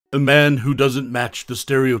A man who doesn't match the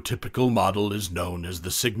stereotypical model is known as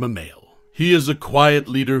the Sigma male. He is a quiet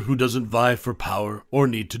leader who doesn't vie for power or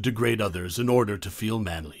need to degrade others in order to feel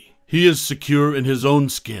manly. He is secure in his own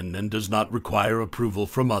skin and does not require approval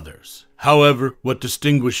from others. However, what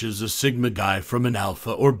distinguishes a Sigma guy from an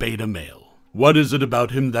alpha or beta male? What is it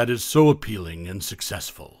about him that is so appealing and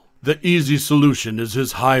successful? The easy solution is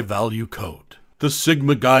his high-value code. The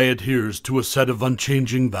Sigma guy adheres to a set of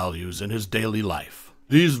unchanging values in his daily life.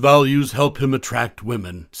 These values help him attract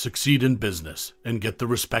women, succeed in business, and get the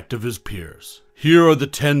respect of his peers. Here are the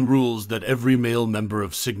 10 rules that every male member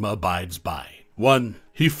of Sigma abides by. 1.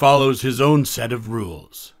 He follows his own set of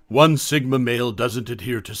rules. One Sigma male doesn't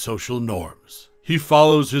adhere to social norms. He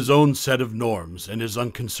follows his own set of norms and is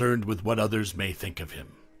unconcerned with what others may think of him.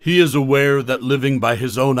 He is aware that living by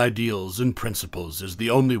his own ideals and principles is the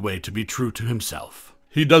only way to be true to himself.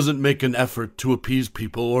 He doesn't make an effort to appease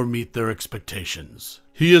people or meet their expectations.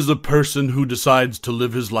 He is a person who decides to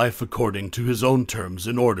live his life according to his own terms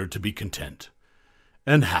in order to be content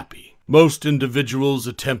and happy. Most individuals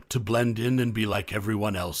attempt to blend in and be like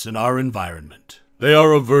everyone else in our environment. They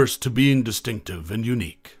are averse to being distinctive and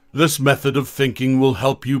unique. This method of thinking will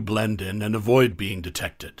help you blend in and avoid being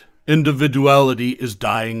detected. Individuality is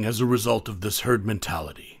dying as a result of this herd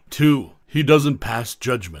mentality. 2. He doesn't pass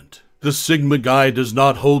judgment. The Sigma guy does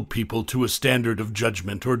not hold people to a standard of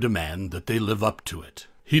judgment or demand that they live up to it.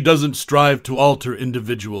 He doesn't strive to alter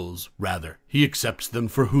individuals, rather, he accepts them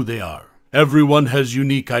for who they are. Everyone has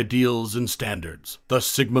unique ideals and standards, thus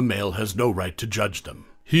Sigma male has no right to judge them.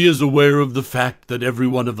 He is aware of the fact that every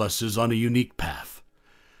one of us is on a unique path,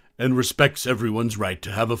 and respects everyone's right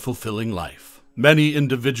to have a fulfilling life. Many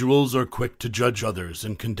individuals are quick to judge others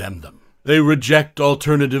and condemn them. They reject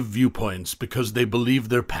alternative viewpoints because they believe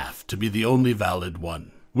their path to be the only valid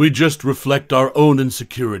one. We just reflect our own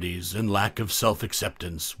insecurities and lack of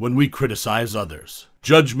self-acceptance when we criticize others.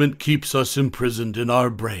 Judgment keeps us imprisoned in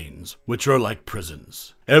our brains, which are like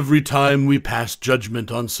prisons. Every time we pass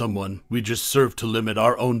judgment on someone, we just serve to limit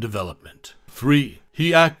our own development. 3.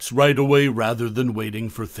 He acts right away rather than waiting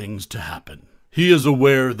for things to happen. He is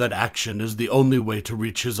aware that action is the only way to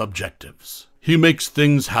reach his objectives. He makes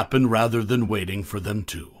things happen rather than waiting for them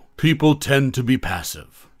to. People tend to be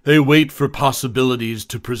passive. They wait for possibilities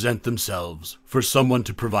to present themselves, for someone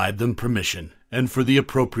to provide them permission, and for the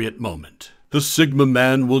appropriate moment. The Sigma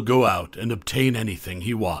man will go out and obtain anything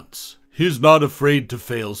he wants. He is not afraid to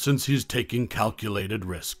fail since he's taking calculated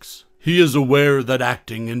risks. He is aware that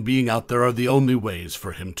acting and being out there are the only ways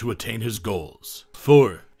for him to attain his goals.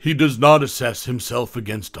 4. He does not assess himself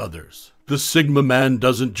against others. The Sigma man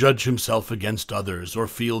doesn't judge himself against others or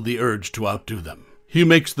feel the urge to outdo them. He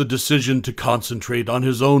makes the decision to concentrate on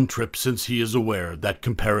his own trip since he is aware that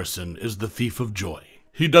comparison is the thief of joy.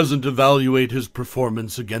 He doesn't evaluate his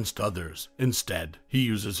performance against others. Instead, he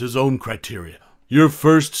uses his own criteria. Your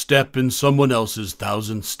first step in someone else's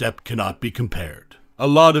 1,000th step cannot be compared. A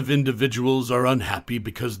lot of individuals are unhappy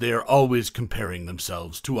because they are always comparing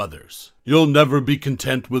themselves to others. You'll never be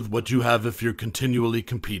content with what you have if you're continually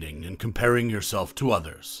competing and comparing yourself to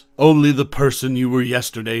others. Only the person you were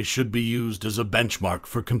yesterday should be used as a benchmark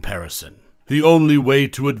for comparison. The only way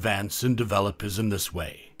to advance and develop is in this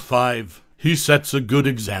way. 5. He sets a good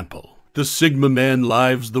example. The Sigma man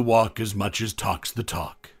lives the walk as much as talks the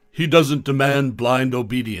talk. He doesn't demand blind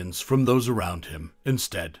obedience from those around him.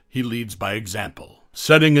 Instead, he leads by example.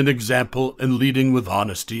 Setting an example and leading with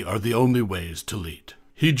honesty are the only ways to lead.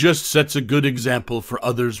 He just sets a good example for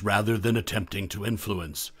others rather than attempting to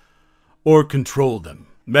influence or control them.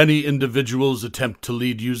 Many individuals attempt to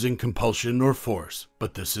lead using compulsion or force,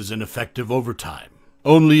 but this is ineffective over time.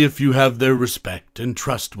 Only if you have their respect and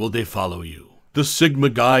trust will they follow you. The Sigma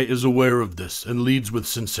guy is aware of this and leads with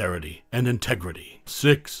sincerity and integrity.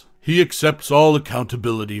 6. He accepts all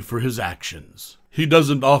accountability for his actions. He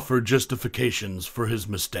doesn't offer justifications for his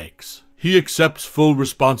mistakes. He accepts full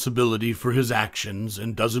responsibility for his actions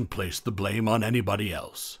and doesn't place the blame on anybody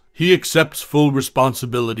else. He accepts full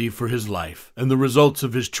responsibility for his life and the results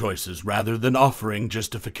of his choices rather than offering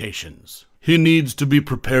justifications. He needs to be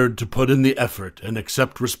prepared to put in the effort and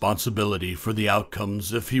accept responsibility for the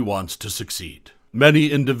outcomes if he wants to succeed.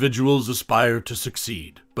 Many individuals aspire to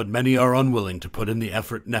succeed, but many are unwilling to put in the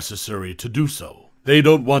effort necessary to do so. They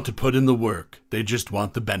don't want to put in the work, they just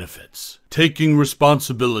want the benefits. Taking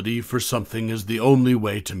responsibility for something is the only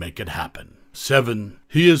way to make it happen. 7.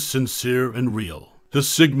 He is sincere and real. The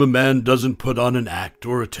Sigma man doesn't put on an act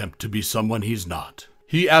or attempt to be someone he's not.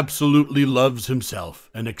 He absolutely loves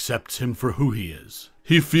himself and accepts him for who he is.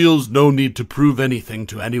 He feels no need to prove anything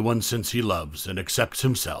to anyone since he loves and accepts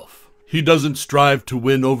himself. He doesn't strive to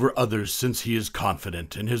win over others since he is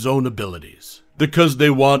confident in his own abilities. Because they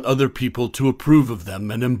want other people to approve of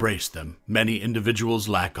them and embrace them, many individuals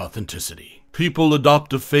lack authenticity. People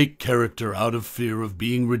adopt a fake character out of fear of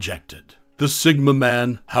being rejected. The Sigma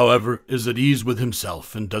man, however, is at ease with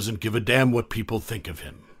himself and doesn't give a damn what people think of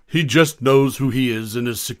him. He just knows who he is and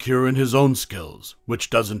is secure in his own skills, which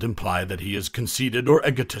doesn't imply that he is conceited or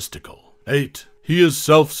egotistical. 8. He is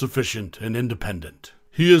self-sufficient and independent.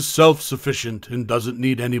 He is self-sufficient and doesn't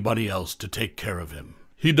need anybody else to take care of him.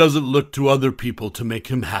 He doesn't look to other people to make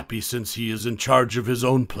him happy since he is in charge of his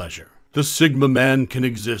own pleasure. The Sigma man can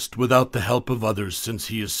exist without the help of others since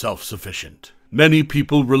he is self-sufficient. Many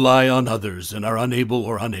people rely on others and are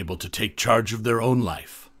unable to take charge of their own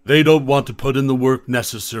life. They don't want to put in the work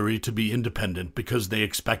necessary to be independent because they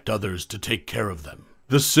expect others to take care of them.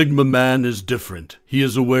 The Sigma man is different. He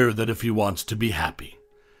is aware that if he wants to be happy,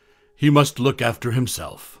 he must look after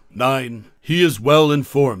himself. 9. He is well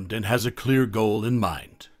informed and has a clear goal in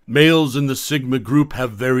mind. Males in the Sigma group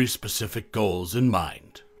have very specific goals in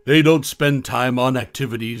mind. They don't spend time on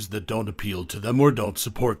activities that don't appeal to them or don't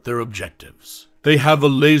support their objectives. They have a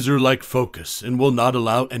laser-like focus and will not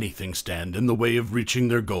allow anything stand in the way of reaching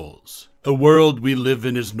their goals. The world we live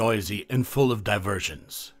in is noisy and full of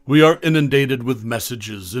diversions. We are inundated with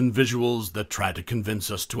messages and visuals that try to convince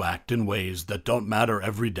us to act in ways that don't matter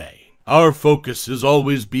every day. Our focus is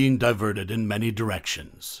always being diverted in many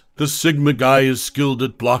directions. The Sigma guy is skilled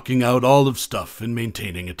at blocking out all of stuff and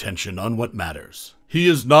maintaining attention on what matters. He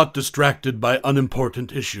is not distracted by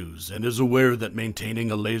unimportant issues and is aware that maintaining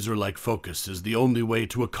a laser-like focus is the only way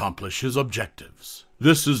to accomplish his objectives.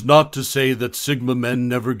 This is not to say that Sigma men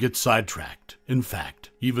never get sidetracked. In fact,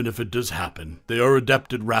 even if it does happen, they are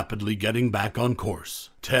adept at rapidly getting back on course.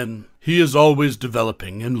 10. He is always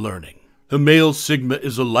developing and learning. The male Sigma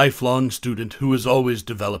is a lifelong student who is always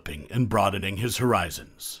developing and broadening his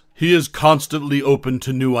horizons. He is constantly open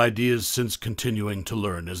to new ideas since continuing to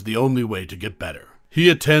learn is the only way to get better. He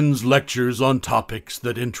attends lectures on topics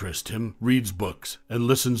that interest him, reads books, and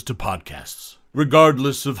listens to podcasts.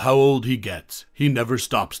 Regardless of how old he gets, he never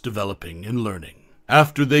stops developing and learning.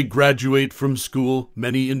 After they graduate from school,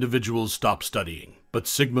 many individuals stop studying, but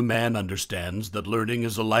Sigma man understands that learning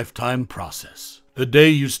is a lifetime process. The day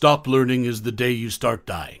you stop learning is the day you start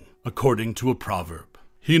dying, according to a proverb.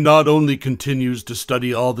 He not only continues to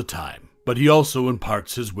study all the time, but he also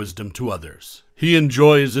imparts his wisdom to others. He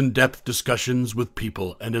enjoys in-depth discussions with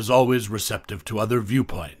people and is always receptive to other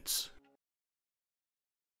viewpoints.